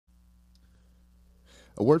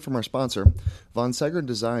A word from our sponsor. Von Segern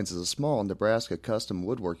Designs is a small Nebraska custom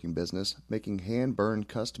woodworking business making hand-burned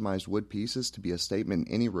customized wood pieces to be a statement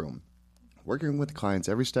in any room. Working with clients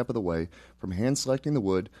every step of the way, from hand-selecting the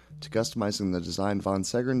wood to customizing the design, Von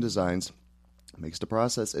Segern Designs makes the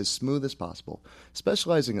process as smooth as possible,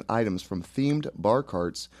 specializing in items from themed bar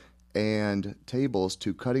carts and tables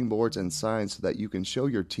to cutting boards and signs so that you can show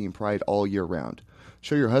your team pride all year round.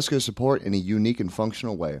 Show your Husker support in a unique and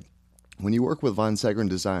functional way. When you work with Von Segern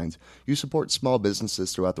Designs, you support small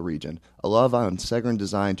businesses throughout the region. Allow Von Segern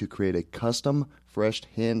Design to create a custom, fresh,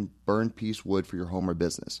 hand-burned piece wood for your home or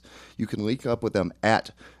business. You can link up with them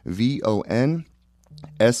at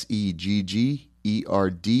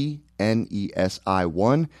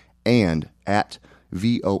VonSeggernesi1 and at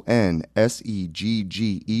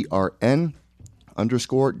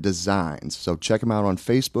VonSeggern_designs. So check them out on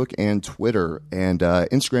Facebook and Twitter and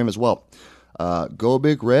Instagram as well. Go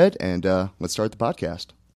Big Red, and let's start the podcast.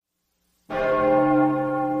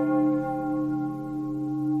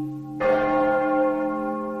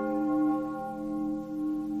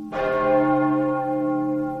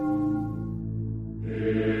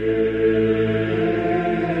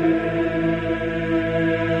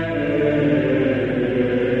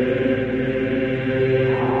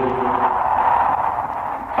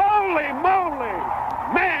 Holy moly!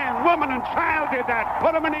 Man, woman, and child did that.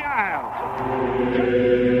 Put them in the aisles.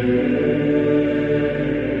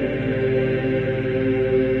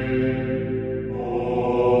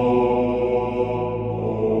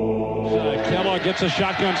 Kellogg gets a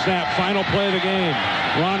shotgun snap. Final play of the game.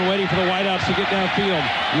 Ron waiting for the wideouts to get downfield.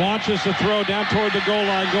 Launches the throw down toward the goal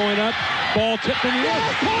line. Going up. Ball tipped in the air.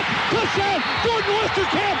 Caught. Touchdown. Jordan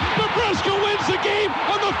Westerkamp. Nebraska wins the game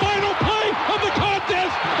on the final play of the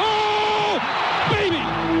contest. Oh, baby.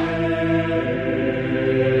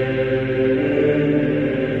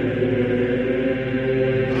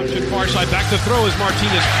 Far side, back to throw as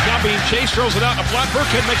Martinez now being chased, throws it out, a flat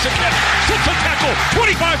Burkhead makes a catch, sits a tackle,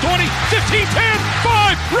 25-20, 15-10,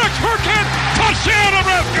 5, Rex Burkhead, touchdown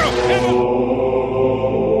Nebraska!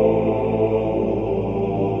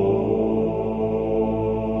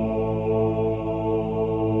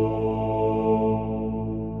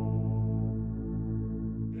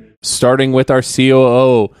 Starting with our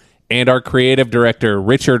COO and our creative director,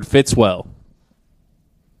 Richard Fitzwell.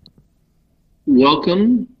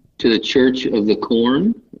 Welcome to the Church of the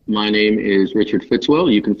Corn. My name is Richard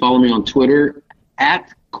Fitzwell. You can follow me on Twitter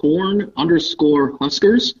at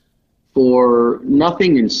 @corn_Huskers for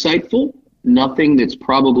nothing insightful, nothing that's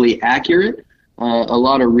probably accurate, a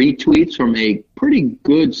lot of retweets from a pretty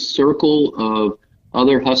good circle of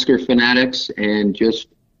other Husker fanatics, and just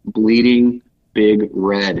bleeding big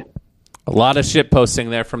red. A lot of shit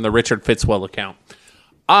posting there from the Richard Fitzwell account.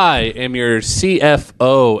 I am your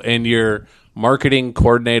CFO and your marketing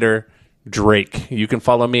coordinator, Drake. You can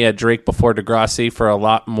follow me at Drake before Degrassi for a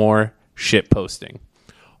lot more shit posting.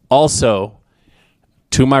 Also,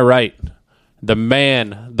 to my right, the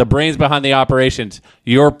man, the brains behind the operations,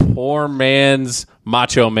 your poor man's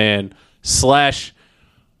Macho Man /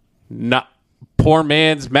 not poor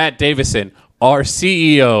man's Matt Davison, our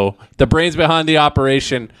CEO, the brains behind the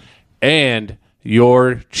operation, and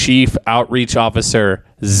your chief outreach officer,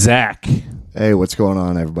 Zach. Hey, what's going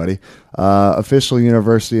on, everybody? Official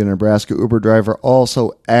University of Nebraska Uber driver,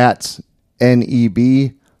 also at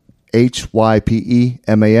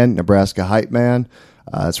NEBRASKETBALL, Nebraska Hype Man.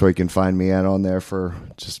 That's where you can find me at on there for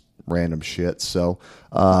just random shit. So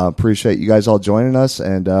appreciate you guys all joining us,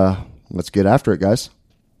 and let's get after it, guys.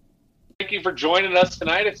 Thank you for joining us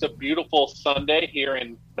tonight. It's a beautiful Sunday here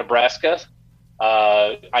in Nebraska.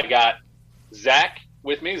 I got Zach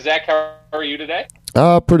with me. Zach, how are you today?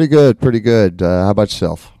 Pretty good. How about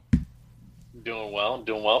yourself? Doing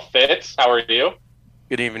well. Fitz, how are you?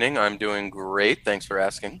 Good evening. I'm doing great. Thanks for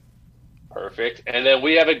asking. Perfect. And then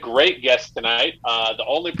we have a great guest tonight. The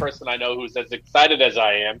only person I know who's as excited as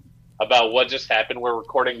I am about what just happened. We're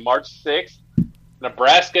recording March 6th.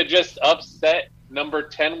 Nebraska just upset number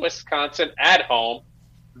 10 Wisconsin at home.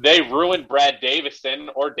 They ruined Brad Davidson,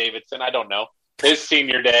 I don't know, his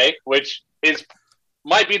senior day, which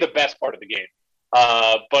might be the best part of the game.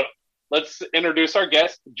 But let's introduce our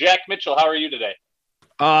guest, Jack Mitchell. How are you today?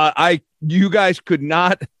 You guys could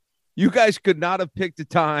not have picked a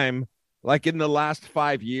time like in the last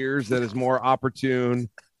 5 years that is more opportune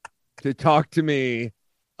to talk to me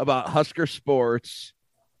about Husker sports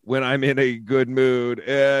when I'm in a good mood.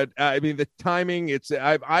 And I mean, the timing,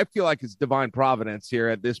 I feel like it's divine providence here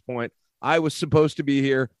at this point. I was supposed to be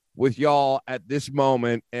here with y'all at this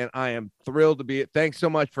moment, and I am thrilled to be it. Thanks so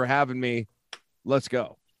much for having me. Let's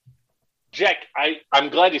go. Jack, I'm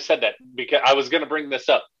glad you said that because I was going to bring this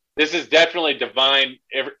up. This is definitely divine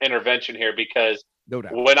intervention here because No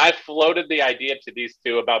doubt. when I floated the idea to these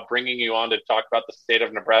two about bringing you on to talk about the state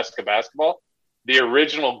of Nebraska basketball, the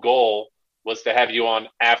original goal was to have you on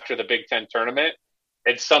after the Big Ten tournament,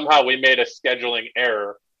 and somehow we made a scheduling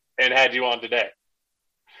error and had you on today.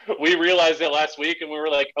 We realized it last week, and we were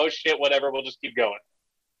like, oh, shit, whatever, we'll just keep going.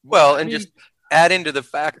 Well, and just add into the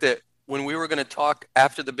fact that when we were going to talk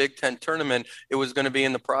after the Big Ten tournament, it was going to be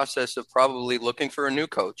in the process of probably looking for a new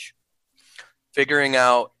coach, figuring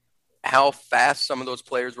out how fast some of those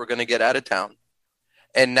players were going to get out of town.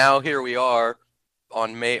 And now here we are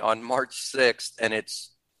on March 6th, and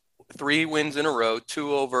it's 3 wins in a row,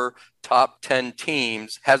 2 over top 10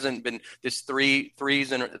 teams. Hasn't been this the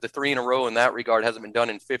 3 in a row in that regard hasn't been done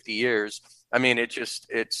in 50 years. I mean, it's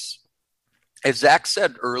as Zach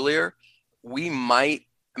said earlier,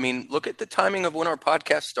 look at the timing of when our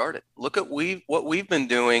podcast started. Look at what we've been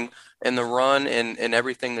doing and the run and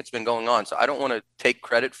everything that's been going on. So I don't want to take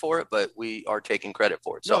credit for it, but we are taking credit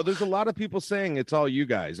for it. So no, there's a lot of people saying it's all you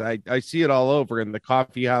guys. I see it all over in the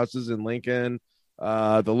coffee houses in Lincoln,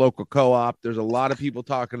 the local co-op. There's a lot of people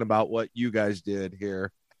talking about what you guys did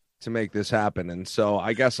here to make this happen. And so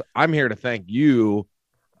I guess I'm here to thank you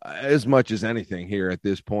as much as anything here at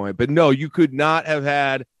this point. But no, you could not have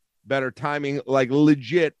had better timing, like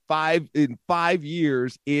legit 5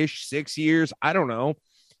 years ish, 6 years. I don't know.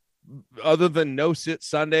 Other than No Sit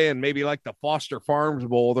Sunday and maybe like the Foster Farms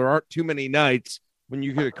Bowl, there aren't too many nights when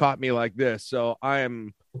you could have caught me like this. So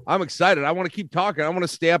I'm excited. I want to keep talking. I want to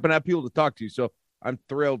stay up and have people to talk to. So I'm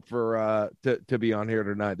thrilled for to be on here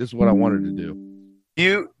tonight. This is what I wanted to do.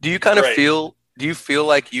 Do you kind of feel? Do you feel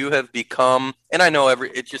like you have become, and I know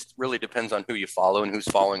it just really depends on who you follow and who's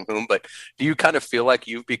following whom, but do you kind of feel like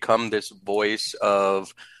you've become this voice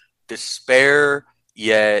of despair,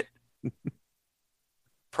 yet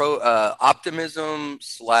optimism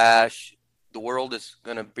 / the world is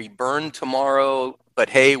going to be burned tomorrow, but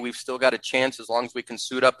hey, we've still got a chance as long as we can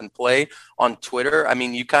suit up and play on Twitter? I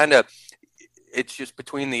mean, it's just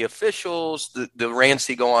between the officials, the rants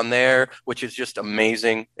that go on there, which is just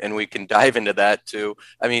amazing, and we can dive into that too.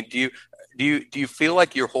 I mean, do you feel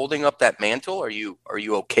like you're holding up that mantle? Are you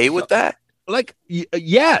okay with that? Like,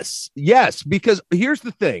 yes, because here's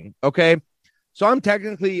the thing, okay? So I'm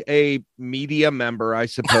technically a media member, I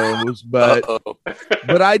suppose, but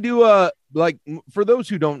I do for those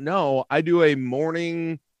who don't know, I do a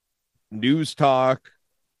morning news talk,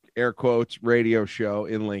 air quotes, radio show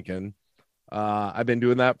in Lincoln. I've been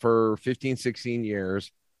doing that for 15, 16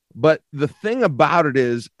 years. But the thing about it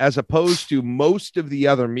is, as opposed to most of the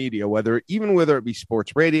other media, whether it be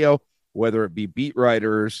sports radio, whether it be beat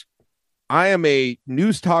writers, I am a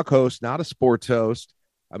news talk host, not a sports host.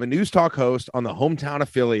 I'm a news talk host on the hometown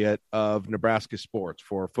affiliate of Nebraska sports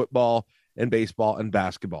for football and baseball and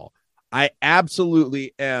basketball. I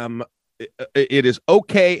absolutely am. It is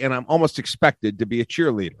okay, and I'm almost expected to be a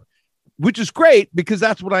cheerleader, which is great because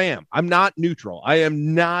that's what I am. I'm not neutral. I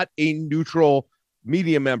am not a neutral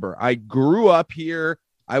media member. I grew up here.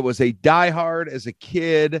 I was a diehard as a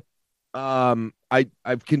kid.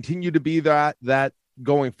 I've continued to be that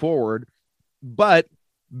going forward. But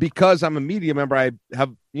because I'm a media member, I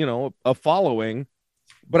have, a following.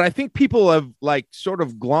 But I think people have sort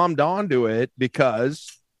of glommed onto it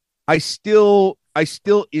because I still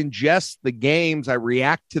ingest the games. I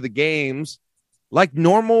react to the games like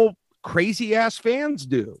normal crazy ass fans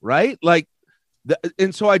do, right?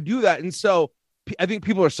 And so I do that. And so I think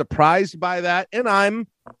people are surprised by that. And I'm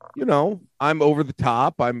over the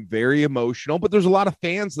top. I'm very emotional, but there's a lot of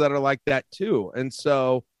fans that are like that too. And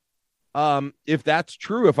so if that's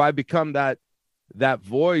true, if I become that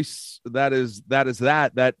voice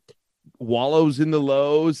that wallows in the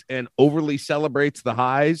lows and overly celebrates the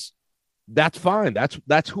highs, that's fine.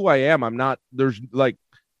 That's who I am. I'm not, there's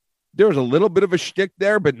a little bit of a shtick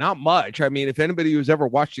there, but not much. I mean, if anybody who's ever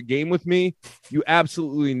watched a game with me, you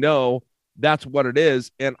absolutely know that's what it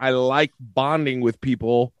is. And I like bonding with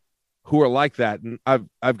people who are like that. And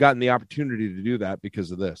I've gotten the opportunity to do that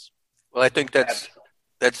because of this. Well, I think that's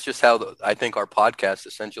just how I think our podcast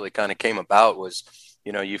essentially kind of came about was,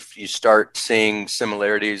 you start seeing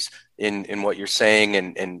similarities in what you're saying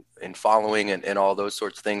and following and all those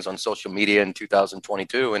sorts of things on social media in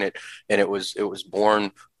 2022. And it was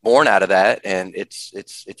born out of that. And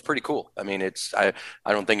it's pretty cool. I mean, I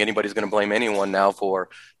don't think anybody's going to blame anyone now for,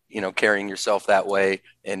 carrying yourself that way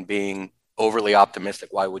and being overly optimistic.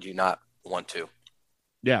 Why would you not want to?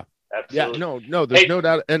 Yeah. Absolutely. Yeah, no, there's no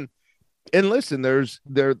doubt. And listen, there's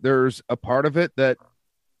a part of it that,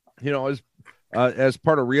 is as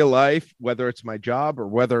part of real life, whether it's my job or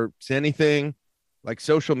whether it's anything. Like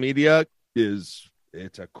social media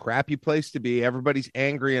it's a crappy place to be. Everybody's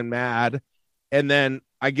angry and mad. And then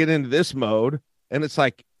I get into this mode and it's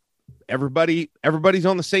like everybody's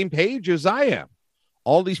on the same page as I am.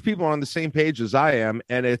 All these people are on the same page as I am.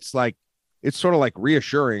 And it's like, it's sort of like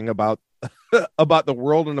reassuring about, about the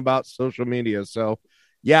world and about social media. So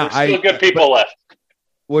yeah, there's still good people left.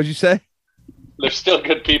 What'd you say? There's still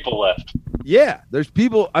good people left. Yeah. There's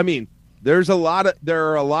people. I mean, there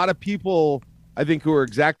are a lot of people I think who are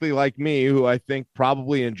exactly like me, who I think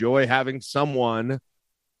probably enjoy having someone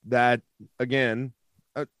that, again,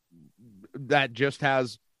 that just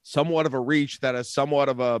has somewhat of a reach, that has somewhat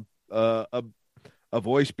of a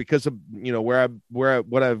voice because of, you know,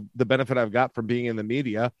 the benefit I've got from being in the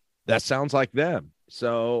media that sounds like them.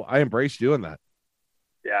 So I embrace doing that.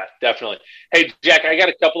 Yeah, definitely. Hey, Jack, I got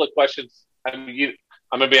a couple of questions. I'm going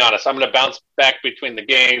to be honest. I'm going to bounce back between the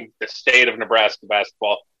game, the state of Nebraska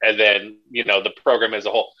basketball, and then, you know, the program as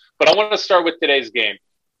a whole. But I want to start with today's game.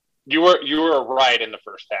 You were right in the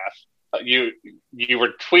first half. You were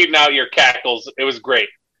tweeting out your cackles. It was great.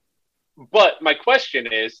 But my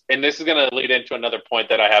question is, and this is going to lead into another point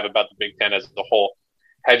that I have about the Big Ten as a whole.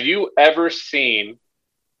 Have you ever seen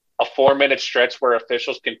a 4-minute stretch where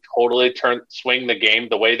officials can totally swing the game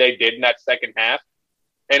the way they did in that second half?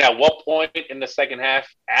 And at what point in the second half,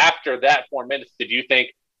 after that 4 minutes, did you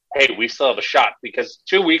think, hey, we still have a shot? Because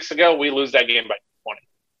 2 weeks ago, we lose that game by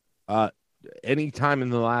 20. Anytime in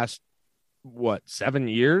the last, 7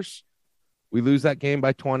 years, we lose that game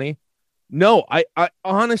by 20? No, I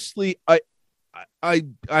honestly,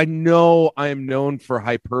 I know I am known for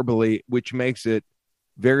hyperbole, which makes it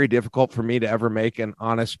very difficult for me to ever make an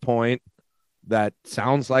honest point that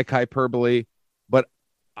sounds like hyperbole. But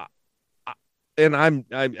and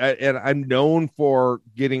I'm known for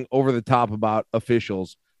getting over the top about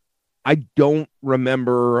officials. I don't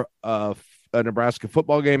remember a Nebraska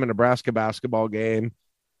football game, a Nebraska basketball game,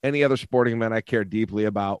 any other sporting event I care deeply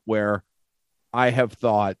about where I have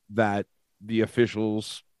thought that the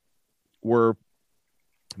officials were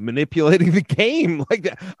manipulating the game like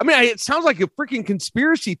that. I mean, it sounds like a freaking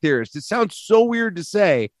conspiracy theorist. It sounds so weird to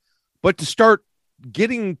say, but to start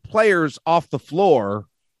getting players off the floor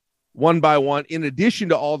one by one, in addition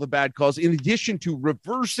to all the bad calls, in addition to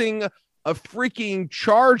reversing a freaking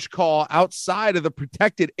charge call outside of the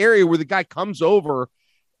protected area where the guy comes over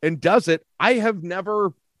and does it. I haven't,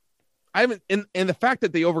 and the fact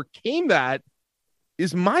that they overcame that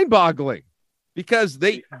is mind boggling because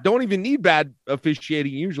they don't even need bad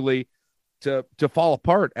officiating usually to fall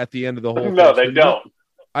apart at the end of the whole No, thing. they don't.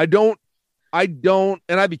 I don't.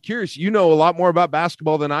 And I'd be curious, you know a lot more about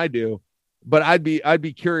basketball than I do, but I'd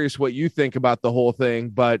be curious what you think about the whole thing.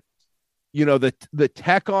 But you know, the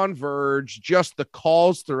tech on Verge, just the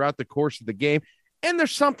calls throughout the course of the game. And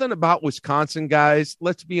there's something about Wisconsin, guys.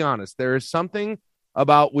 Let's be honest. There is something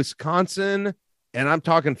about Wisconsin, and I'm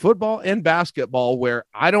talking football and basketball, where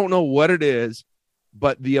I don't know what it is,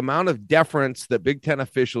 but the amount of deference that Big Ten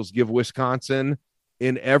officials give Wisconsin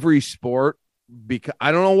in every sport, because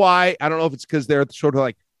I don't know why. I don't know if it's because they're sort of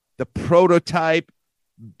like the prototype,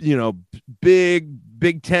 you know,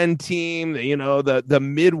 Big Ten team, you know, the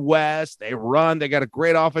Midwest, they run, they got a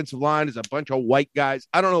great offensive line. There's a bunch of white guys.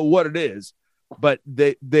 I don't know what it is, but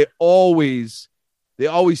they always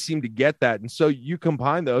seem to get that. And so you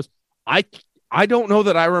combine those. I don't know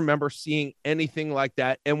that I remember seeing anything like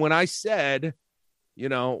that. And when I said,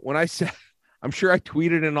 I'm sure I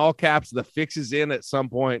tweeted in all caps, the fix is in at some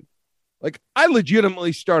point. Like, I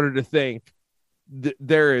legitimately started to think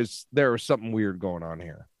there is something weird going on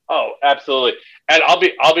here. Oh, absolutely. And I'll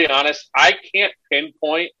be honest, I can't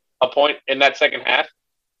pinpoint a point in that second half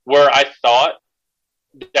where I thought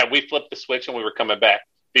that we flipped the switch and we were coming back,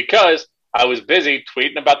 because I was busy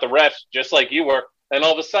tweeting about the refs just like you were, and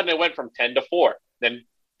all of a sudden it went from 10-4, then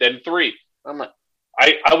 3. I'm like,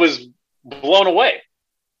 I was blown away.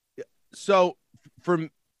 So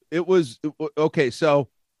so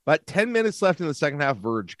about 10 minutes left in the second half,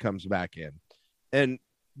 Verge comes back in. And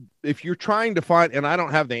if you're trying to find, and I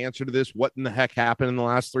don't have the answer to this, what in the heck happened in the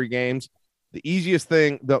last 3 games, the easiest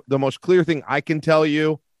thing, the most clear thing I can tell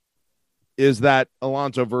you is that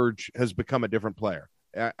Alonzo Verge has become a different player.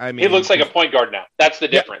 I mean, he looks like a point guard now. That's the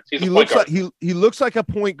difference. He looks like a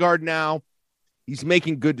point guard now. He's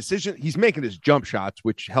making good decisions. He's making his jump shots,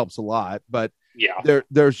 which helps a lot. But yeah,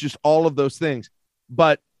 there's just all of those things.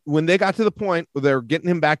 But when they got to the point where they're getting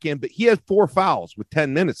him back in, but he had 4 fouls with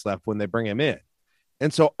 10 minutes left when they bring him in.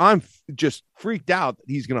 And so I'm just freaked out that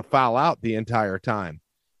he's going to foul out the entire time.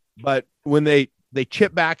 But when they they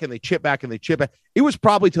chip back and they chip back and they chip back. It was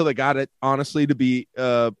probably till they got it, honestly, to be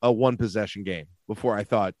a one possession game before I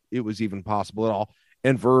thought it was even possible at all.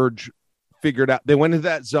 And Verge figured out they went into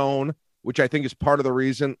that zone, which I think is part of the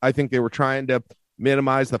reason. I think they were trying to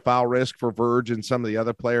minimize the foul risk for Verge and some of the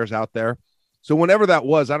other players out there. So whenever that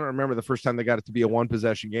was, I don't remember the first time they got it to be a one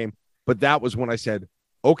possession game, but that was when I said,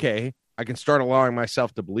 okay, I can start allowing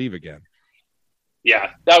myself to believe again.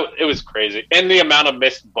 Yeah, it was crazy. And the amount of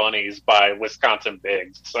missed bunnies by Wisconsin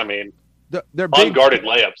bigs. I mean, they're big, unguarded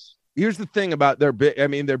layups. Here's the thing about their big. I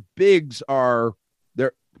mean, their bigs are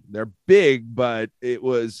they're big, but they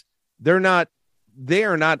are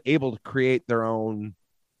not able to create their own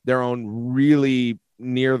really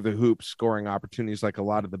near the hoop scoring opportunities like a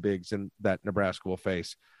lot of the bigs that Nebraska will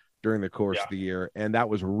face during the course of the year. And that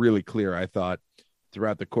was really clear, I thought,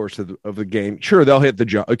 throughout the course of the game. Sure, they'll hit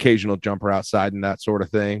the occasional jumper outside and that sort of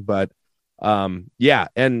thing. But and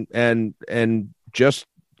just,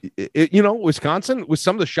 Wisconsin with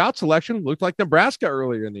some of the shot selection looked like Nebraska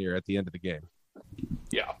earlier in the year at the end of the game.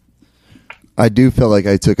 Yeah. I do feel like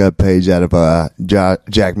I took a page out of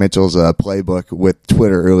Jack Mitchell's playbook with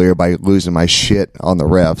Twitter earlier by losing my shit on the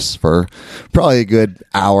refs for probably a good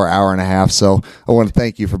hour and a half. So I want to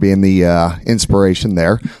thank you for being the inspiration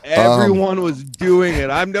there. Everyone was doing it.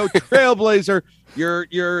 I'm no trailblazer.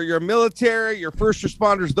 Your military, your first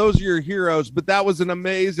responders, those are your heroes. But that was an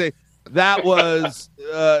amazing. That was,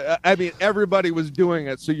 everybody was doing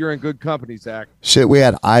it, so you're in good company, Zach. Shit, we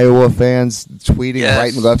had Iowa fans tweeting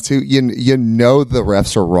right and left too. You know the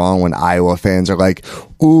refs are wrong when Iowa fans are like,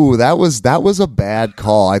 "Ooh, that was a bad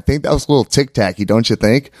call." I think that was a little tic-tacky, don't you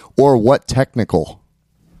think? Or what technical?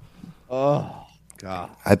 Oh God!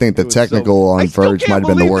 I think the technical on Verge might have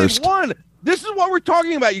been the worst. This is what we're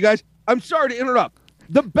talking about, you guys. I'm sorry to interrupt.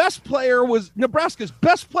 Nebraska's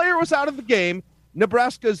best player was out of the game.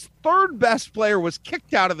 Nebraska's third best player was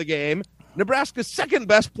kicked out of the game. Nebraska's second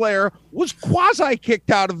best player was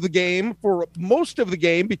quasi-kicked out of the game for most of the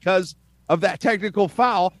game because of that technical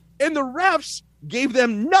foul. And the refs gave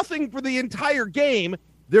them nothing for the entire game.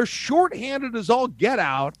 They're shorthanded as all get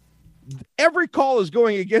out. Every call is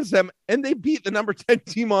going against them, and they beat the number 10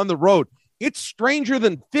 team on the road. It's stranger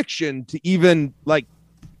than fiction to even,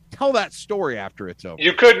 tell that story after it's over.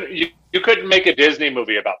 You couldn't make a Disney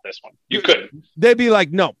movie about this one. You couldn't. They'd be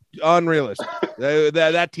like, no, unrealistic.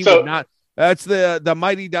 that team would not. That's the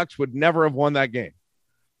Mighty Ducks would never have won that game.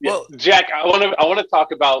 Well, Jack, I want to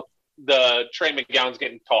talk about the Trey McGowan's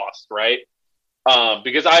getting tossed, right?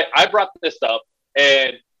 Because I brought this up,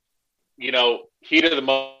 and heat of the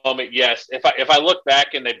moment, yes. If I look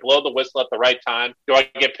back and they blow the whistle at the right time, do I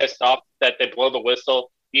get pissed off that they blow the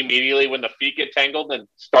whistle immediately when the feet get tangled and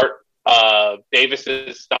start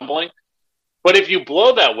Davis's stumbling? But if you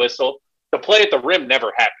blow that whistle, the play at the rim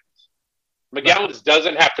never happens. McGowan's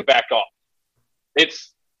doesn't have to back off.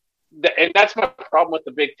 And that's my problem with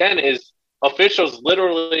the Big Ten is officials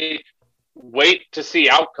literally wait to see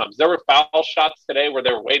outcomes. There were foul shots today where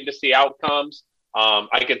they were waiting to see outcomes.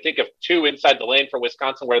 I can think of two inside the lane for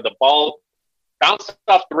Wisconsin where the ball bounced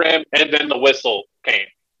off the rim and then the whistle came.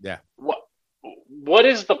 Yeah. What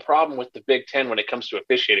is the problem with the Big Ten when it comes to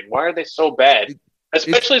officiating? Why are they so bad?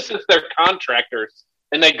 Especially since they're contractors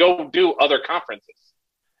and they go do other conferences.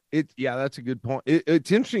 That's a good point.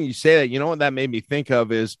 It's interesting you say that. You know what that made me think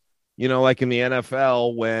of is, like in the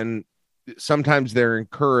NFL when sometimes they're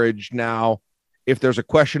encouraged now, if there's a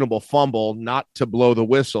questionable fumble, not to blow the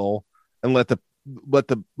whistle and let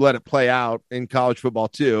it play out in college football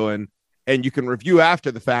too. And you can review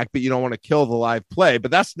after the fact, but you don't want to kill the live play.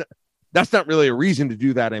 But that's not really a reason to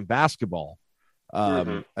do that in basketball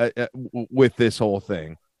with this whole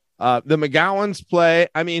thing. The McGowan's play,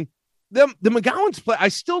 the McGowan's play, I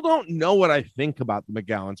still don't know what I think about the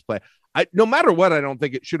McGowan's play. No matter what, I don't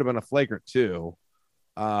think it should have been a flagrant 2.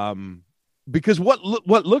 Because what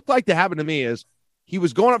looked like to happen to me is he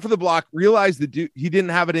was going up for the block, realized he didn't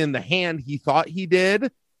have it in the hand he thought he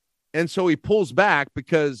did, and so he pulls back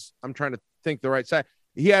because I'm trying to think the right side.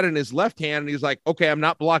 He had it in his left hand, and he's like, okay, I'm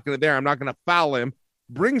not blocking it there. I'm not going to foul him.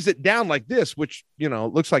 Brings it down like this, which,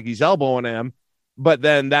 looks like he's elbowing him. But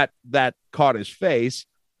then that caught his face.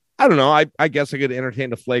 I don't know. I guess I could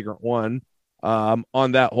entertain a flagrant 1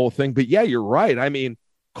 on that whole thing. But, yeah, you're right.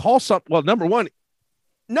 Call something. Well, number one,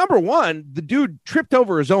 the dude tripped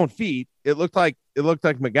over his own feet. It looked like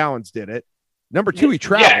McGowan's did it. Number 2, he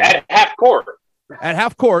traveled. Yeah, at half court. At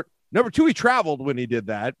half court. Number 2, he traveled when he did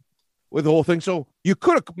that. With the whole thing. So you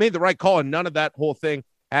could have made the right call and none of that whole thing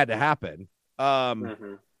had to happen.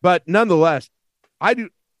 But nonetheless,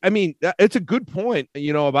 it's a good point,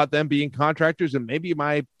 about them being contractors and maybe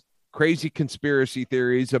my crazy conspiracy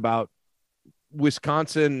theories about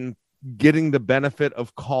Wisconsin getting the benefit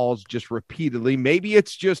of calls just repeatedly. Maybe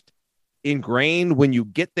it's just ingrained when you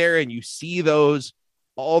get there and you see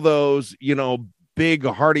all those, big,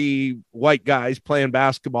 hardy white guys playing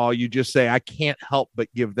basketball. You just say, I can't help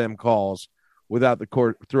but give them calls throughout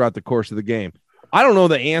the course of the game. I don't know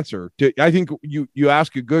the answer. I think you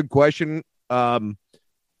ask a good question.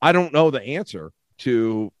 I don't know the answer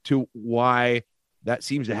to why that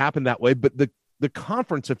seems to happen that way, but the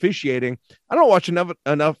conference officiating, I don't watch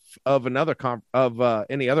enough of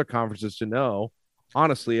any other conferences to know,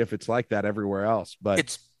 honestly, if it's like that everywhere else.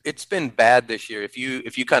 But it's been bad this year. If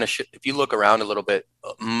you look around a little bit,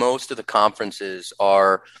 most of the conferences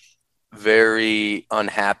are very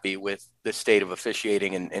unhappy with the state of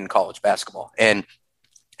officiating in college basketball. And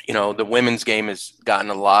the women's game has gotten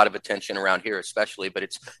a lot of attention around here, especially, but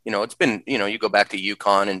it's been, you go back to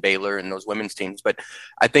UConn and Baylor and those women's teams, but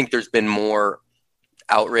I think there's been more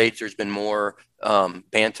outrage. There's been more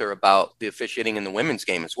banter about the officiating in the women's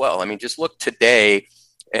game as well. I mean, just look today,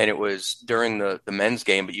 and it was during the men's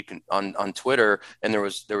game, but you can on Twitter, and there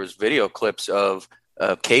was video clips of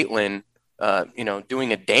Caitlin,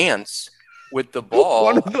 doing a dance with the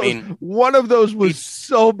ball. One of those was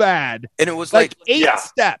so bad, and it was like 8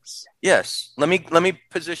 steps. Yes. Let me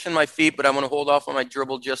position my feet, but I want to hold off on my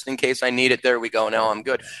dribble just in case I need it. There we go. Now I'm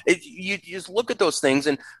good. You just look at those things,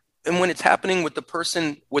 and when it's happening with the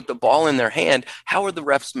person with the ball in their hand, how are the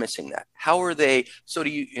refs missing that? How are they? So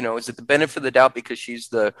do is it the benefit of the doubt because she's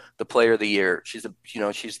the player of the year? She's the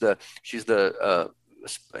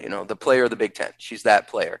player of the Big Ten. She's that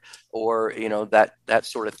player, or that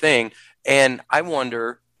sort of thing. And I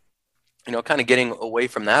wonder, kind of getting away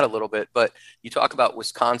from that a little bit, but you talk about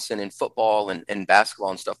Wisconsin and football and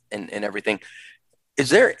basketball and stuff and everything.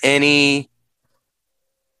 Is there any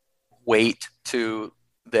weight to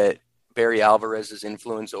that Barry Alvarez's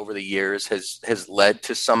influence over the years has led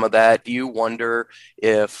to some of that? Do you wonder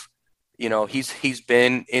if, he's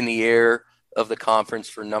been in the air of the conference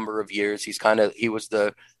for a number of years. He was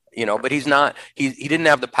the, but he's not, he didn't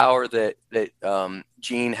have the power that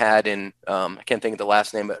Gene had in, I can't think of the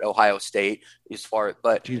last name, but Ohio State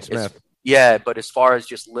Gene Smith. But as far as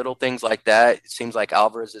just little things like that, it seems like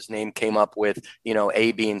Alvarez's name came up with,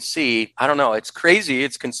 A, B, and C. I don't know. It's crazy.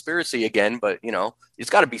 It's conspiracy again, but it's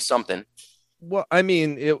got to be something. Well, I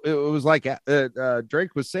mean, it was like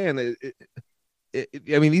Drake was saying. I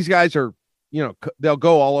mean, these guys are, they'll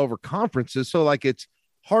go all over conferences, so like it's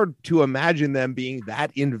hard to imagine them being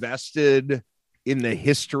that invested in the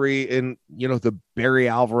history and the Barry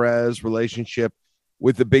Alvarez relationship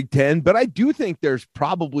with the Big Ten. But I do think there's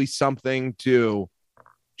probably something to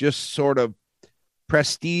just sort of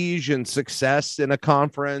prestige and success in a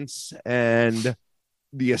conference and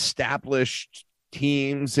the established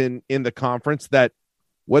teams in the conference, that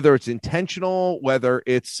whether it's intentional, whether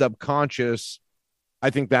it's subconscious, I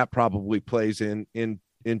think that probably plays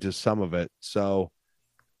into some of it. So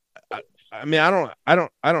I mean, I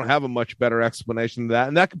don't have a much better explanation of that.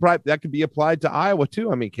 And that could be applied to Iowa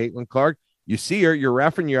too. I mean, Caitlin Clark, you see her, you're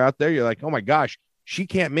reffing, you're out there, you're like, oh my gosh, she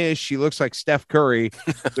can't miss. She looks like Steph Curry.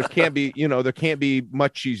 There can't be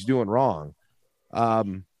much she's doing wrong.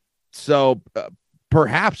 So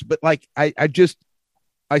perhaps, but like, I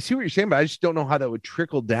see what you're saying, but I just don't know how that would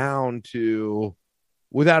trickle down to,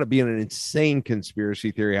 without it being an insane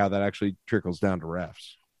conspiracy theory, how that actually trickles down to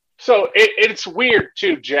refs. So it's weird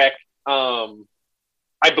too, Jack.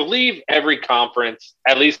 I believe every conference,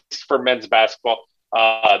 at least for men's basketball,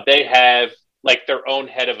 they have like their own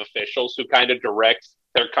head of officials who kind of directs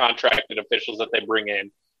their contracted officials that they bring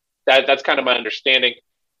in. That's kind of my understanding.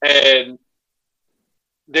 And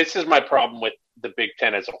this is my problem with the Big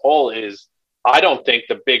Ten as a whole is I don't think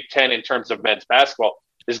the Big Ten in terms of men's basketball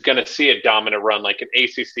is going to see a dominant run like an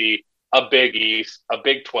ACC, a Big East, a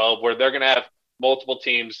Big 12, where they're going to have multiple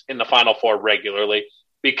teams in the Final Four regularly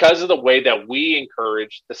because of the way that we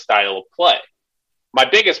encourage the style of play. My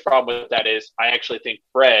biggest problem with that is I actually think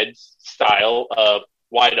Fred's style of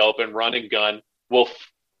wide open, run and gun will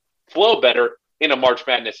flow better in a March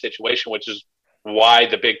Madness situation, which is why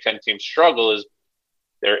the Big Ten teams struggle is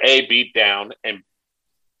they're A, beat down, and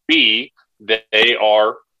B, that they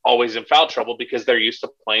are always in foul trouble because they're used to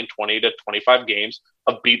playing 20 to 25 games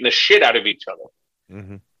of beating the shit out of each other.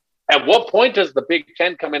 Mm-hmm. At what point does the Big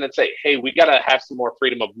Ten come in and say, hey, we got to have some more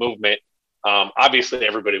freedom of movement? Obviously,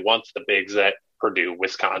 everybody wants the bigs that Purdue,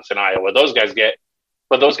 Wisconsin, Iowa, those guys get,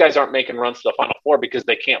 but those guys aren't making runs to the Final Four because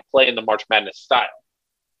they can't play in the March Madness style.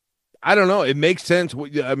 I don't know. It makes sense.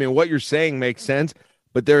 I mean, what you're saying makes sense,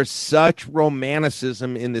 but there's such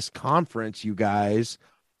romanticism in this conference, you guys,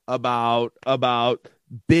 about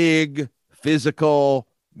big, physical,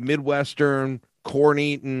 Midwestern, corn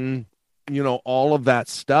eating, all of that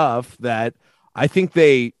stuff that I think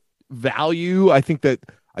they value. I think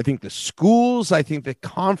the schools, I think the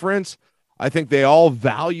conference, I think they all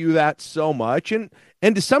value that so much. And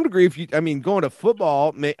to some degree, going to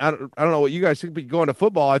football, I don't know what you guys think, but going to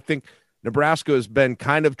football, I think Nebraska has been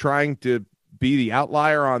kind of trying to be the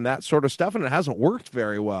outlier on that sort of stuff, and it hasn't worked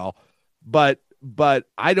very well. But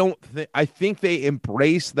I think they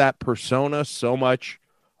embrace that persona so much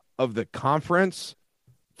of the conference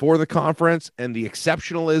for the conference and the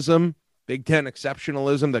exceptionalism, Big Ten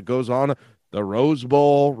exceptionalism that goes on. The Rose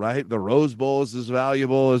Bowl, right? The Rose Bowl is as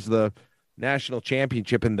valuable as the national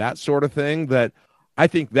championship and that sort of thing. That I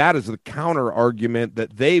think that is the counter argument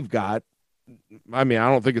that they've got. I mean, I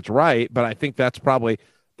don't think it's right, but I think that's probably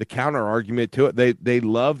the counter argument to it. They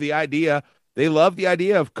love the idea. They love the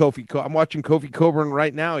idea of Kofi. I'm watching Kofi Coburn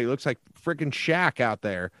right now. He looks like freaking Shaq out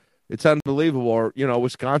there. It's unbelievable. Or,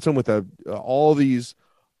 Wisconsin with all these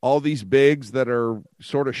bigs that are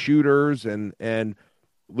sort of shooters and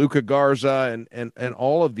Luka Garza and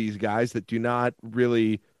all of these guys that do not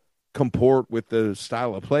really comport with the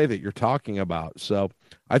style of play that you're talking about. So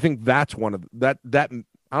I think that's one of that. I don't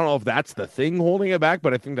know if that's the thing holding it back,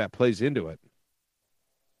 but I think that plays into it.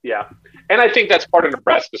 Yeah. And I think that's part of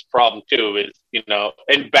Nebraska's problem too, is,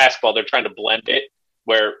 in basketball, they're trying to blend it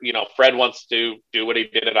where, Fred wants to do what he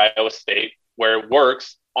did at Iowa State, where it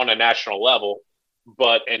works on a national level.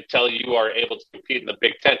 But until you are able to compete in the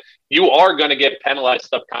Big Ten, you are going to get penalized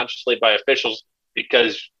subconsciously by officials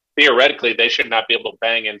because theoretically they should not be able to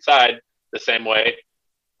bang inside the same way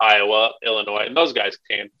Iowa, Illinois, and those guys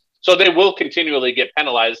can. So they will continually get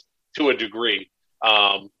penalized to a degree.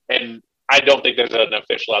 And I don't think there's an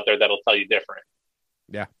official out there that'll tell you different.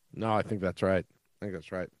 Yeah, no, I think that's right.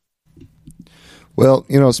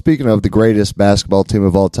 Well, speaking of the greatest basketball team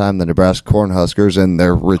of all time, the Nebraska Cornhuskers, and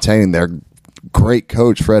they're retaining their great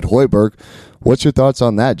coach, Fred Hoiberg. What's your thoughts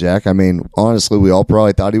on that, Jack? I mean, honestly, we all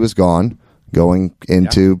probably thought he was gone going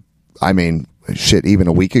into, even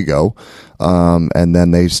a week ago. And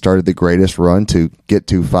then they started the greatest run to get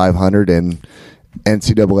to 500 in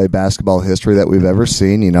NCAA basketball history that we've ever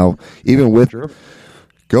seen. Even with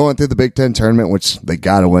going through the Big Ten tournament, which they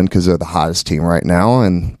got to win because they're the hottest team right now.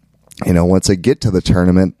 And, once they get to the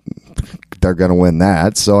tournament, they're going to win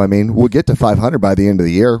that. So, we'll get to 500 by the end of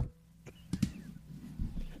the year.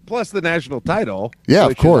 Plus the national title, yeah,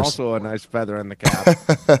 of course, is also a nice feather in the cap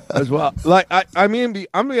as well. Like I'm gonna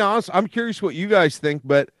be honest. I'm curious what you guys think,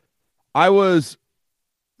 but I was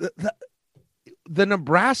the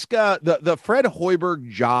Nebraska the Fred Hoiberg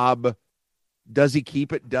job. Does he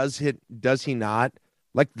keep it? Does he not?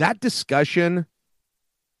 Like that discussion.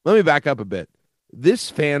 Let me back up a bit. This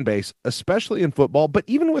fan base, especially in football, but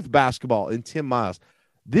even with basketball and Tim Miles,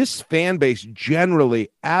 this fan base generally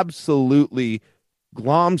absolutely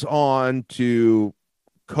gloms on to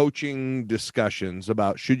coaching discussions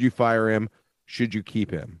about should you fire him, should you keep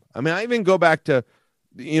him. I even go back to,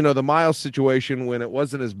 the Miles situation when it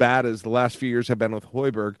wasn't as bad as the last few years have been with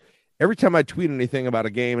Hoiberg. Every time I tweet anything about a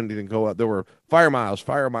game, anything go out, there were fire Miles,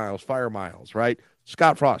 right?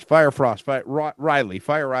 Scott Frost, fire Riley,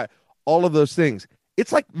 fire Riley, all of those things.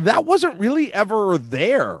 It's like that wasn't really ever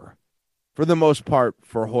there for the most part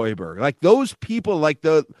for Hoiberg. Like those people, like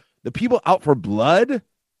the people out for blood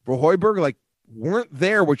for Hoiberg, like weren't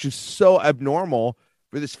there, which is so abnormal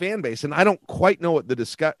for this fan base. And I don't quite know what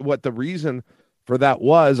the reason for that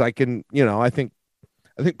was. I think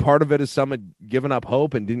part of it is some had given up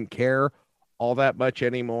hope and didn't care all that much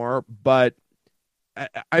anymore. But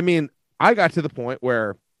I got to the point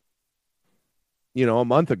where, a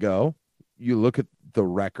month ago, you look at the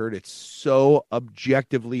record, it's so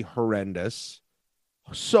objectively horrendous,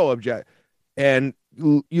 and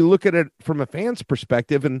you look at it from a fan's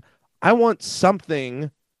perspective, and I want something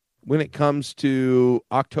when it comes to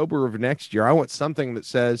October of next year. I want something that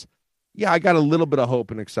says, yeah, I got a little bit of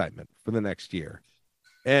hope and excitement for the next year.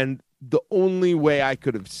 And the only way I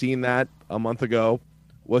could have seen that a month ago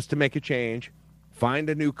was to make a change, find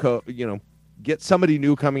a new get somebody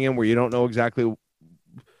new coming in where you don't know exactly.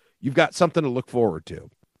 You've got something to look forward to.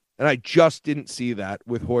 And I just didn't see that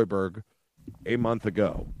with Hoiberg a month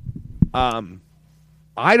ago.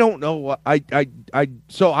 I don't know what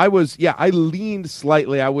so I leaned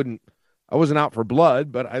slightly. I wasn't out for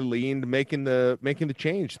blood, but I leaned making the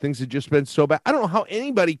change. Things had just been so bad. I don't know how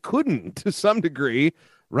anybody couldn't to some degree,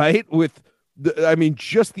 right? With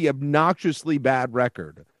just the obnoxiously bad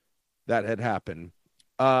record that had happened.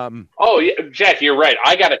 Oh, yeah, Jack, you're right.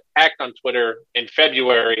 I got attacked on Twitter in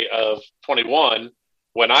February of 21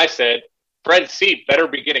 when I said Fred's seat better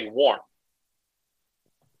be getting warm.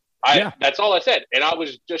 That's all I said. And I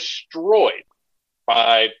was destroyed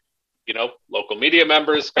by, local media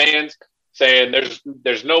members, fans saying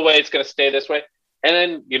there's no way it's going to stay this way.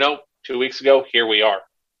 And then, 2 weeks ago, here we are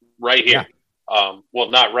right here. Yeah. Well,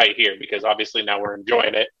 not right here because obviously now we're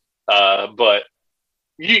enjoying it. But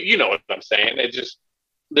you know what I'm saying. It just,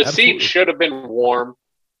 the seat should have been warm.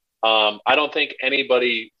 I don't think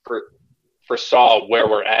anybody foresaw where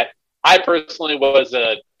we're at. I personally was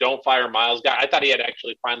a don't fire Miles guy. I thought he had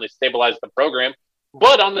actually finally stabilized the program.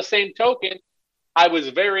 But on the same token, I was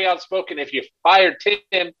very outspoken. If you fired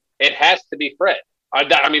Tim, it has to be Fred.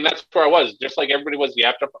 I mean, that's where I was. Just like everybody was, you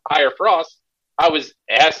have to hire Frost. It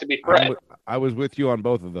has to be Fred. I was with you on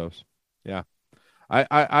both of those. Yeah.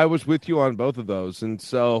 I was with you on both of those. And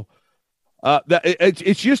so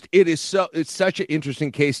it's such an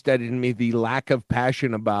interesting case study to me, the lack of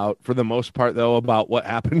passion for the most part, though, about what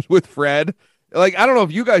happens with Fred. Like, I don't know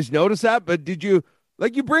if you guys notice that, but did you,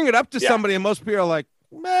 you bring it up to somebody and most people are like,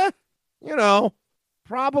 meh,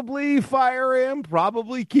 probably fire him,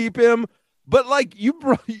 probably keep him. But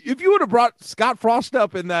if you would have brought Scott Frost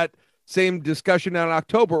up in that same discussion in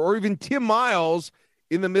October, or even Tim Miles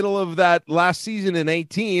in the middle of that last season in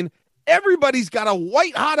 2018, everybody's got a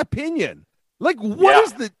white hot opinion.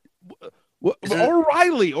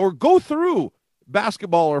 O'Reilly, or go through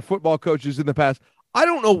basketball or football coaches in the past. I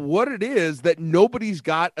don't know what it is that nobody's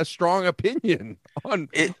got a strong opinion on.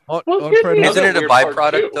 Isn't it a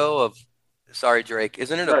byproduct though of? Sorry, Drake.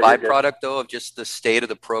 Isn't it a byproduct though of just the state of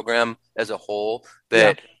the program as a whole?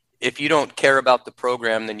 That if you don't care about the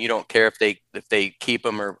program, then you don't care if they keep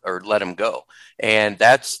them or let them go. And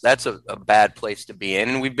that's a bad place to be in.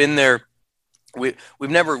 And we've been there. We've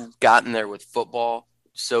never gotten there with football,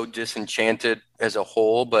 so disenchanted as a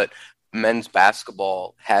whole, but men's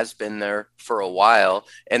basketball has been there for a while.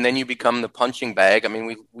 And then you become the punching bag. I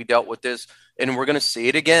mean, we dealt with this, and we're going to see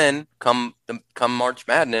it again come March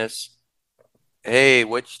Madness. Hey,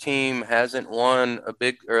 which team hasn't won a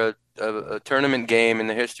big or a tournament game in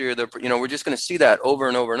the history of we're just going to see that over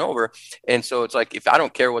and over and over. And so it's like, if I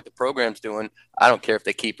don't care what the program's doing, I don't care if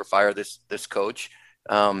they keep or fire this coach.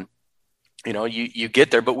 You get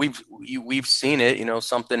there, but we've seen it,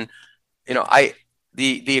 something,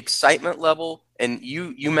 the excitement level, and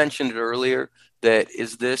you mentioned it earlier, that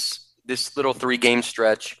is this little 3-game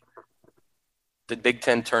stretch, the Big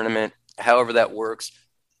Ten tournament, however that works,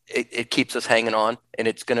 it keeps us hanging on, and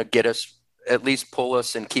it's going to get us, at least pull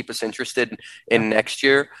us and keep us interested in next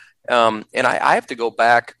year. And I have to go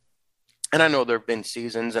back, and I know there've been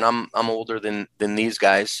seasons, and I'm older than these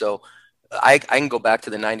guys. So I can go back to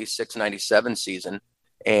the 96-97 season,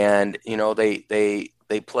 and, they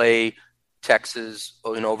play Texas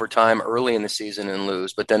in overtime early in the season and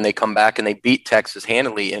lose, but then they come back and they beat Texas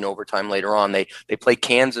handily in overtime later on. They play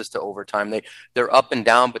Kansas to overtime. They're up and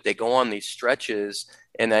down, but they go on these stretches.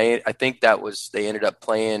 And I think they ended up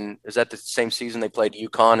playing, is that the same season they played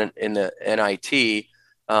UConn in the NIT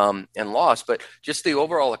and lost, but just the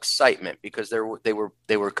overall excitement, because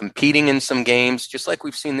they were competing in some games, just like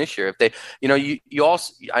we've seen this year. If they, you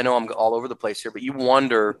also, I know I'm all over the place here, but you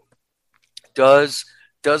wonder, does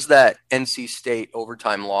that NC State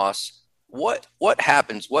overtime loss, what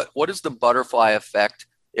happens? What is the butterfly effect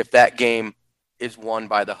if that game is won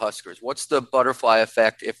by the Huskers? What's the butterfly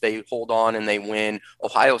effect if they hold on and they win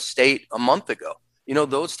Ohio State a month ago?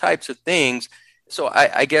 Those types of things. So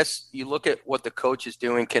I guess you look at what the coach is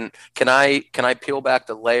doing. Can I peel back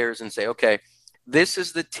the layers and say, okay, this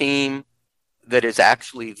is the team that is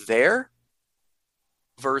actually there,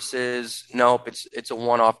 versus nope, it's a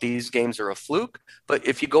one-off. These games are a fluke. But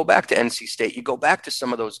if you go back to NC State, you go back to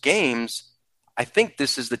some of those games, I think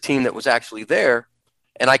this is the team that was actually there,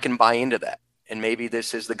 and I can buy into that. And maybe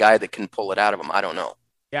this is the guy that can pull it out of them. I don't know.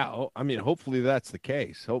 Yeah, I mean, hopefully that's the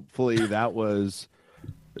case. Hopefully that was –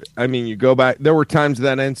 I mean, you go back – there were times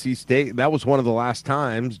that NC State – that was one of the last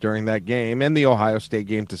times during that game, and the Ohio State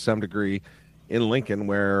game to some degree in Lincoln,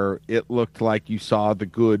 where it looked like you saw the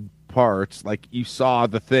good parts, like you saw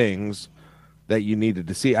the things that you needed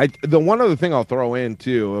to see. The one other thing I'll throw in,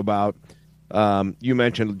 too, about you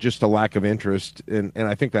mentioned just a lack of interest, and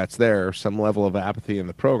I think that's there, some level of apathy in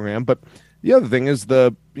the program, but – the other thing is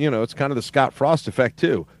it's kind of the Scott Frost effect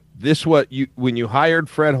too. When you hired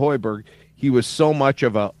Fred Hoiberg, he was so much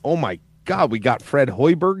of a, oh my God, we got Fred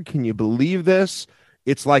Hoiberg. Can you believe this?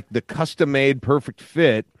 It's like the custom-made perfect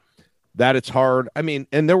fit that it's hard. I mean,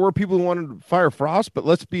 and there were people who wanted to fire Frost, but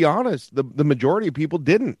let's be honest, the majority of people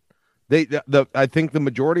didn't. I think the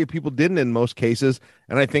majority of people didn't in most cases,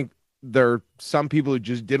 and I think there are some people who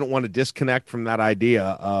just didn't want to disconnect from that idea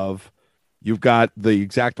of, you've got the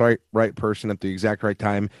exact right person at the exact right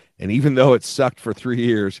time. And even though it sucked for 3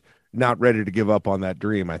 years, not ready to give up on that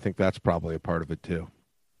dream. I think that's probably a part of it too.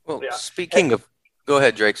 Well, speaking of, go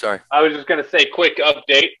ahead, Drake. Sorry. I was just going to say, quick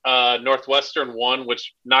update. Northwestern won,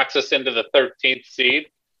 which knocks us into the 13th seed.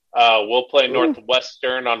 We'll play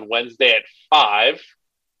Northwestern on Wednesday at 5.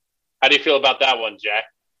 How do you feel about that one, Jack?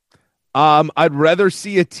 I'd rather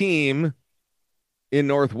see a team in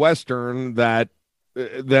Northwestern that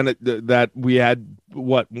we had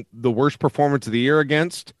the worst performance of the year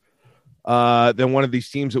against than one of these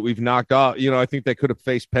teams that we've knocked off. I think they could have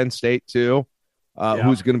faced Penn State too,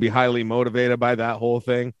 who's going to be highly motivated by that whole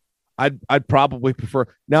thing. I'd probably prefer.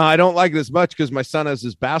 Now, I don't like it as much because my son has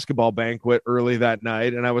his basketball banquet early that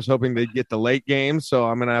night, and I was hoping they'd get the late game, so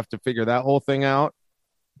I'm going to have to figure that whole thing out.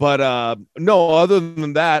 But no, other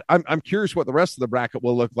than that, I'm curious what the rest of the bracket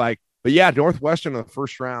will look like. But yeah, Northwestern in the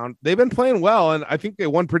first round, they've been playing well, and I think they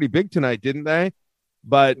won pretty big tonight, didn't they?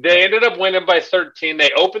 But they ended up winning by 13. They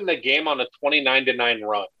opened the game on a 29-9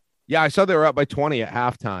 run. Yeah, I saw they were up by 20 at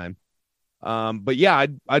halftime. But yeah,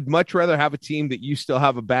 I'd much rather have a team that you still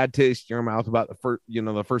have a bad taste in your mouth about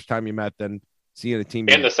the first time you met than seeing a team.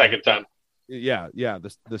 And the second time. Yeah,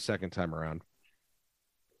 the second time around.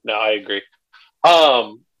 No, I agree.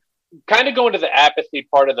 Kind of going to the apathy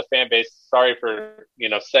part of the fan base. Sorry for,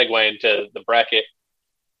 segueing to the bracket.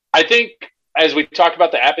 I think as we talk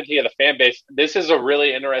about the apathy of the fan base, this is a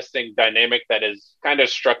really interesting dynamic that has kind of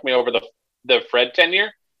struck me over the Fred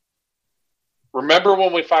tenure. Remember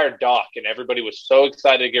when we fired Doc and everybody was so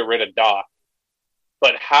excited to get rid of Doc,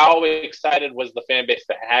 but how excited was the fan base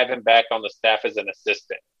to have him back on the staff as an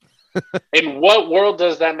assistant? In what world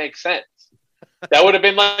does that make sense? That would have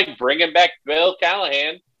been like bringing back Bill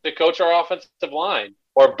Callahan to coach our offensive line,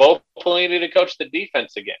 or Bo Pelini to coach the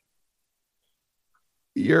defense again.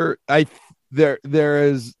 There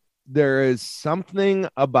is something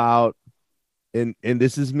about, and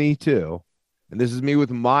this is me too, and this is me with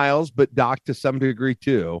Miles, but Doc to some degree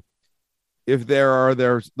too. If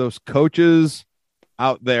there's those coaches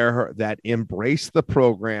out there that embrace the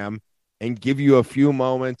program and give you a few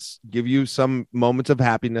moments, give you some moments of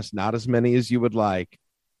happiness, not as many as you would like,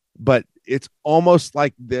 but it's almost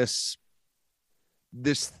like this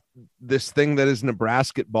thing that is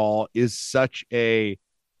NEBRASKETBALL is such a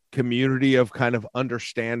community of kind of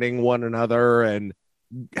understanding one another and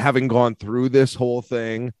having gone through this whole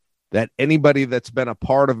thing, that anybody that's been a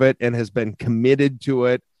part of it and has been committed to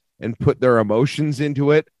it and put their emotions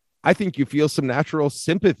into it, I think you feel some natural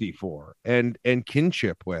sympathy for and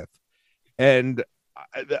kinship with. And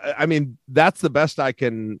I mean, that's the best I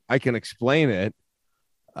can explain it.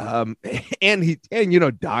 And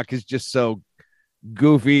Doc is just so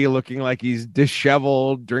goofy, looking like he's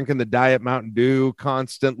disheveled, drinking the Diet Mountain Dew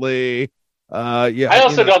constantly. I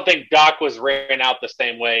also don't think Doc was ran out the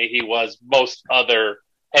same way he was most other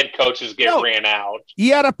head coaches ran out. He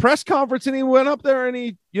had a press conference and he went up there and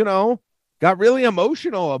he, got really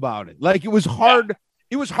emotional about it. Like, it was hard. Yeah.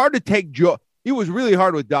 It was hard to take joy. It was really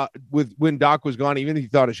hard with Doc, when Doc was gone, even if he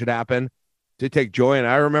thought it should happen, to take joy. And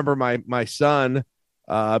I remember my son,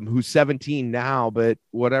 who's 17 now, but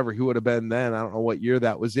whatever he would have been then, I don't know what year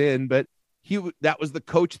that was in, but that was the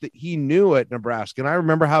coach that he knew at Nebraska. And I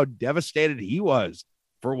remember how devastated he was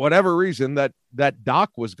for whatever reason that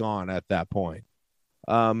Doc was gone at that point.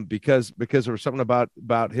 Because there was something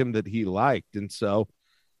about him that he liked. And so,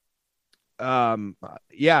 I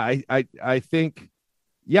think,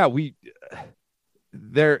 I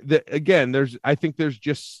think there's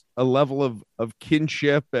just a level of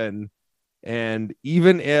kinship and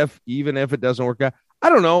even if it doesn't work out, I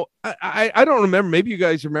don't know. I don't remember. Maybe you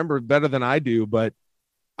guys remember better than I do, but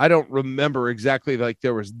I don't remember exactly. Like,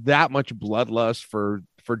 there was that much bloodlust for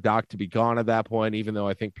Doc to be gone at that point, even though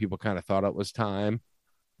I think people kind of thought it was time.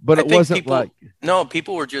 But it wasn't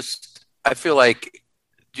people were just, I feel like,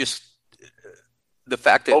 just the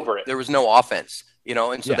fact that there was no offense,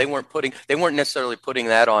 and so they weren't necessarily putting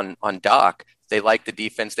that on Doc. They liked the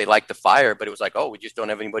defense, they liked the fire, but it was like, oh, we just don't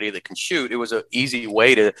have anybody that can shoot. It was an easy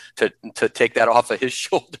way to take that off of his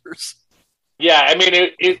shoulders. Yeah, I mean,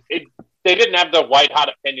 they didn't have the white hot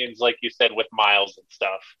opinions like you said with Miles and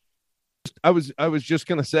stuff. I was just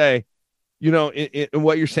gonna say, in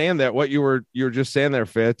what you're saying there, what you were just saying there,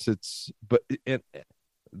 Fitz. It's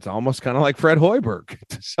almost kind of like Fred Hoiberg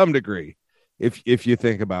to some degree, if you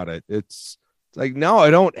think about it. It's like, no,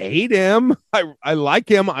 I don't hate him. I like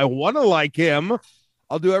him. I want to like him.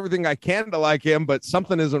 I'll do everything I can to like him, but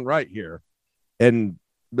something isn't right here. And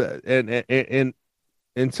there's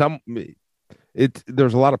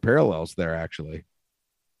a lot of parallels there, actually.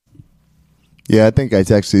 Yeah, I think I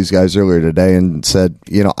texted these guys earlier today and said,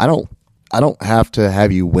 I don't have to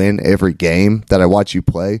have you win every game that I watch you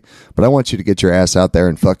play, but I want you to get your ass out there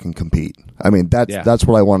and fucking compete. I mean, that's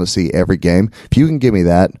what I want to see every game. If you can give me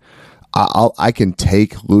that, I can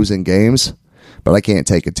take losing games, but I can't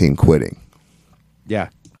take a team quitting. Yeah.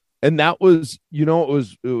 And that was, it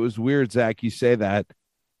was weird, Zach, you say that.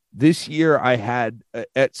 This year I had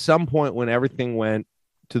at some point when everything went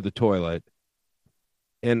to the toilet,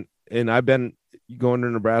 and I've been going to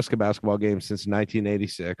Nebraska basketball games since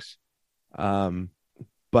 1986.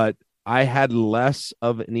 But I had less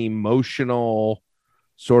of an emotional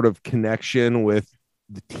sort of connection with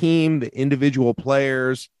the team, the individual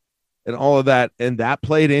players, and all of that. And that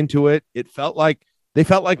played into it. They felt like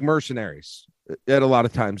mercenaries at a lot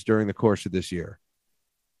of times during the course of this year.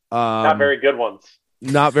 Not very good ones.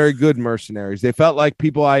 Not very good mercenaries. They felt like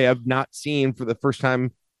people I have not seen for the first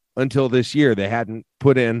time until this year. They hadn't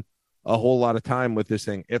put in a whole lot of time with this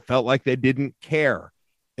thing. It felt like they didn't care.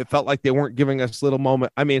 It felt like they weren't giving us little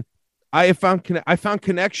moment. I mean, I found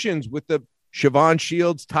connections with the Siobhan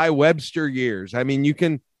Shields, Ty Webster years. I mean, you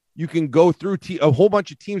can go through a whole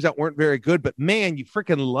bunch of teams that weren't very good, but man, you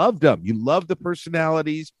freaking loved them. You loved the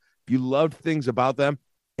personalities. You loved things about them.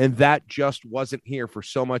 And that just wasn't here for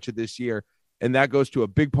so much of this year. And that goes to a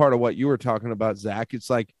big part of what you were talking about, Zach. It's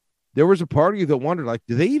like there was a part of you that wondered, like,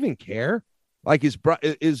 do they even care? Like, is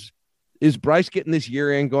Bryce getting this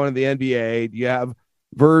year in going to the NBA? Do you have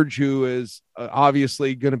Verge, who is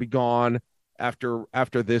obviously going to be gone after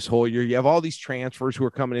this whole year? You have all these transfers who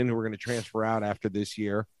are coming in who are going to transfer out after this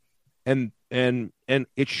year, and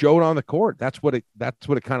it showed on the court. That's what it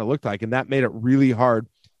kind of looked like, and that made it really hard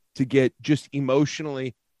to get just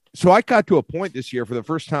emotionally. So I got to a point this year for the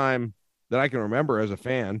first time that I can remember as a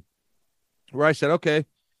fan where I said, okay,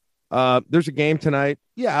 there's a game tonight.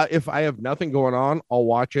 Yeah, if I have nothing going on, I'll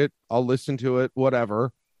watch it. I'll listen to it,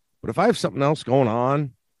 whatever. But if I have something else going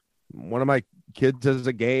on, one of my kids has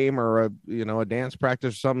a game or a dance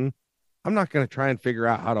practice or something, I'm not going to try and figure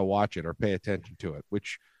out how to watch it or pay attention to it,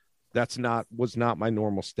 which was not my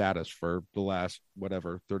normal status for the last,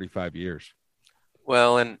 35 years.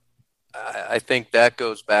 Well, and I think that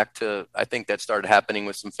goes back to, I think that started happening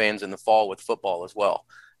with some fans in the fall with football as well.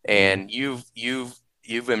 And you've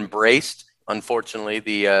embraced, unfortunately,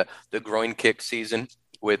 the groin kick season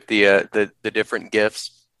with the different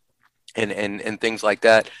gifts and things like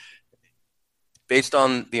that. Based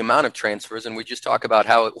on the amount of transfers, and we just talk about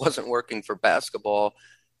how it wasn't working for basketball,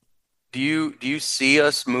 do you see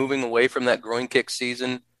us moving away from that groin kick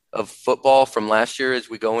season of football from last year as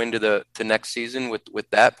we go into the next season with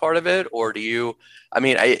that part of it? Or do you, I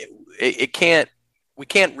mean, we can't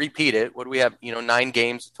repeat it. What do we have? 9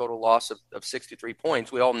 games, total loss of 63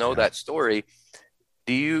 points. We all know that story.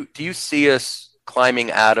 Do you see us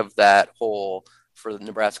climbing out of that hole for the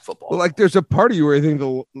Nebraska football? Well, like there's a part of you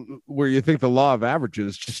where you think the law of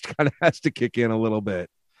averages just kind of has to kick in a little bit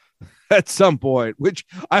at some point, which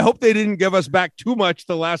I hope they didn't give us back too much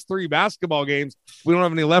the last 3 basketball games. We don't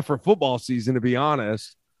have any left for football season, to be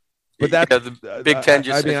honest. But that's the Big Ten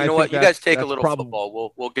just says, you know what, you guys take a little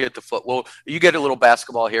football. We'll get the you get a little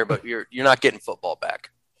basketball here, but you're not getting football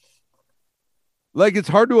back. Like, it's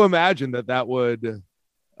hard to imagine that would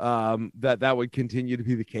that would continue to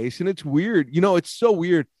be the case. And it's weird. It's so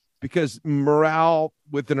weird because morale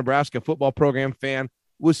with the Nebraska football program fan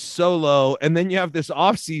was so low. And then you have this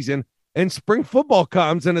off season and spring football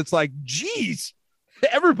comes and it's like, geez,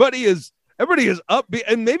 everybody is up.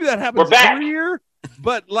 And maybe that happens every year,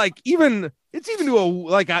 but like it's even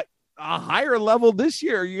to a higher level this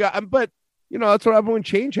year. That's what happens when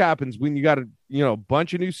change happens, when you got a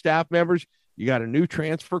bunch of new staff members, you got a new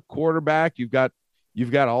transfer quarterback, you've got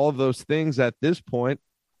all of those things at this point.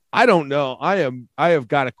 I don't know. I have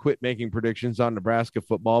got to quit making predictions on Nebraska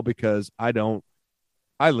football because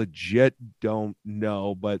I legit don't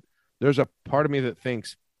know, but there's a part of me that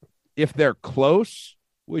thinks if they're close,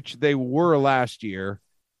 which they were last year,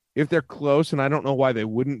 if they're close, and I don't know why they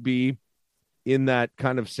wouldn't be in that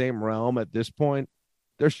kind of same realm at this point,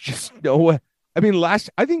 there's just no way. I mean,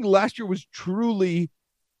 I think last year was truly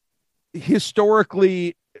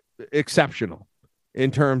historically exceptional in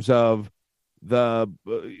terms of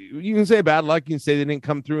you can say bad luck, you can say they didn't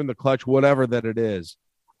come through in the clutch, whatever that it is.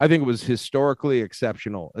 I think it was historically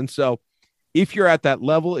exceptional. And so if you're at that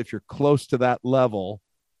level, if you're close to that level,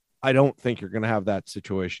 I don't think you're going to have that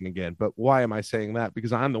situation again. But why am I saying that?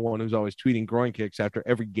 Because I'm the one who's always tweeting groin kicks after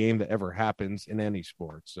every game that ever happens in any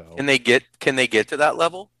sport. So can they get to that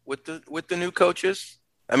level with the new coaches?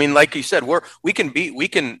 I mean, like you said, we can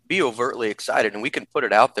be overtly excited and we can put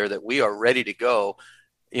it out there that we are ready to go.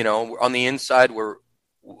 On the inside, we're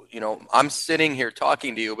I'm sitting here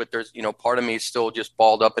talking to you, but there's, part of me is still just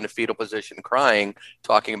balled up in a fetal position crying,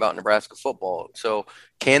 talking about Nebraska football. So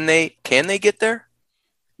can they get there?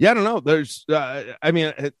 Yeah, I don't know. There's,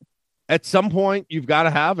 at some point you've got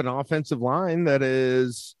to have an offensive line that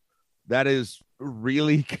is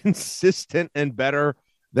really consistent and better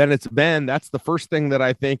than it's been. That's the first thing that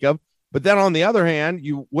I think of. But then on the other hand,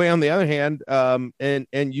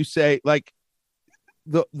 and you say, like,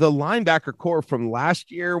 the linebacker core from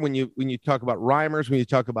last year, when you talk about Reimers, when you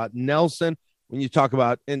talk about Nelson, when you talk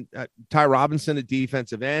about Ty Robinson at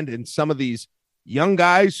defensive end, and some of these young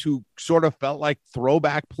guys who sort of felt like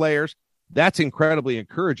throwback players, that's incredibly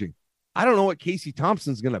encouraging. I don't know what Casey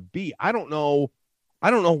Thompson's going to be. I don't know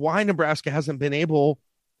why Nebraska hasn't been able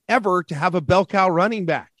ever to have a bell cow running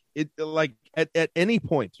back at any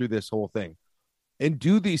point through this whole thing and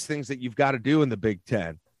do these things that you've got to do in the Big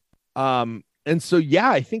Ten. And so, yeah,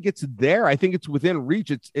 I think it's there. I think it's within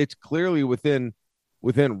reach. It's clearly within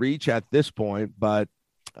reach at this point, but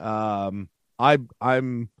it's a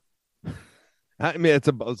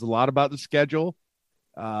lot about the schedule.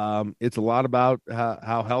 It's a lot about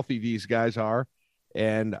how healthy these guys are.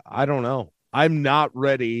 And I don't know. I'm not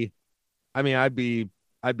ready. I mean, I'd be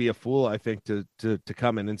a fool, I think, to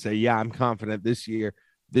come in and say, yeah, I'm confident this year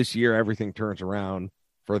everything turns around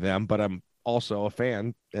for them, but I'm also a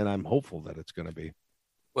fan and I'm hopeful that it's going to be.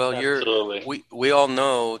 Well, we all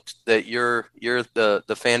know that you're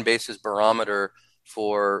the fan base's barometer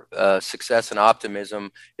for success and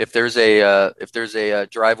optimism. If there's a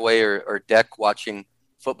driveway or deck watching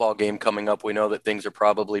football game coming up, we know that things are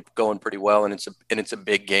probably going pretty well, and it's a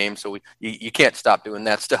big game, so you can't stop doing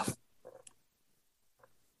that stuff.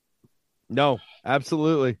 No,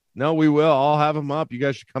 absolutely. No, we will. I'll have them up. You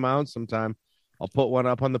guys should come out sometime. I'll put one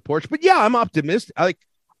up on the porch. But yeah, I'm optimistic.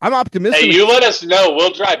 I'm optimistic. Hey, you let us know.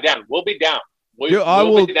 We'll drive down. We'll be down.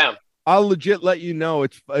 We'll be down. I'll legit let you know.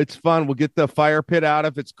 It's fun. We'll get the fire pit out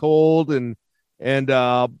if it's cold, and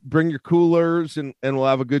bring your coolers, and we'll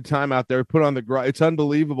have a good time out there. Put on the garage. It's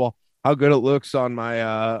unbelievable how good it looks on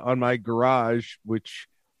my garage, which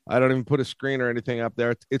I don't even put a screen or anything up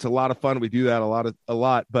there. It's a lot of fun. We do that a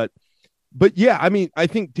lot. But yeah, I mean, I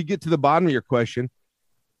think to get to the bottom of your question,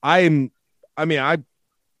 I'm excited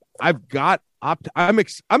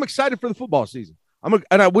for the football season.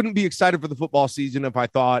 And I wouldn't be excited for the football season if I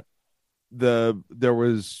thought there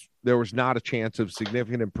was not a chance of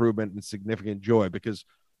significant improvement and significant joy, because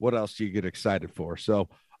what else do you get excited for? So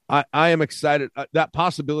I am excited. That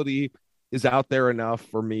possibility is out there enough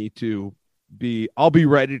for me to I'll be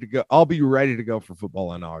ready to go. I'll be ready to go for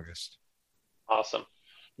football in August. Awesome.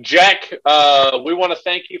 Jack, we want to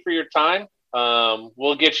thank you for your time.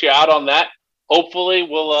 We'll get you out on that. Hopefully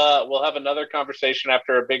we'll have another conversation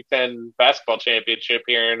after a Big Ten basketball championship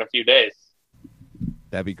here in a few days.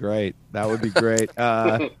 That'd be great. That would be great.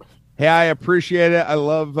 Hey, I appreciate it. I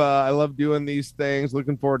love doing these things.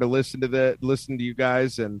 Looking forward to listening to you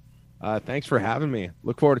guys, and thanks for having me.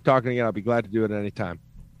 Look forward to talking again. I'll be glad to do it at any time.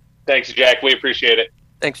 Thanks, Jack. We appreciate it.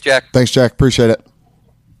 Thanks, Jack. Thanks, Jack. Appreciate it.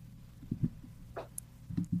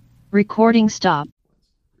 Recording stop.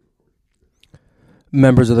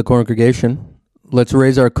 Members of the congregation, let's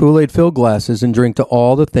raise our Kool-Aid filled glasses and drink to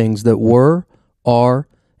all the things that were, are,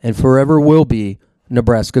 and forever will be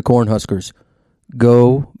Nebraska Cornhuskers.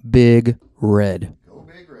 Go Big Red.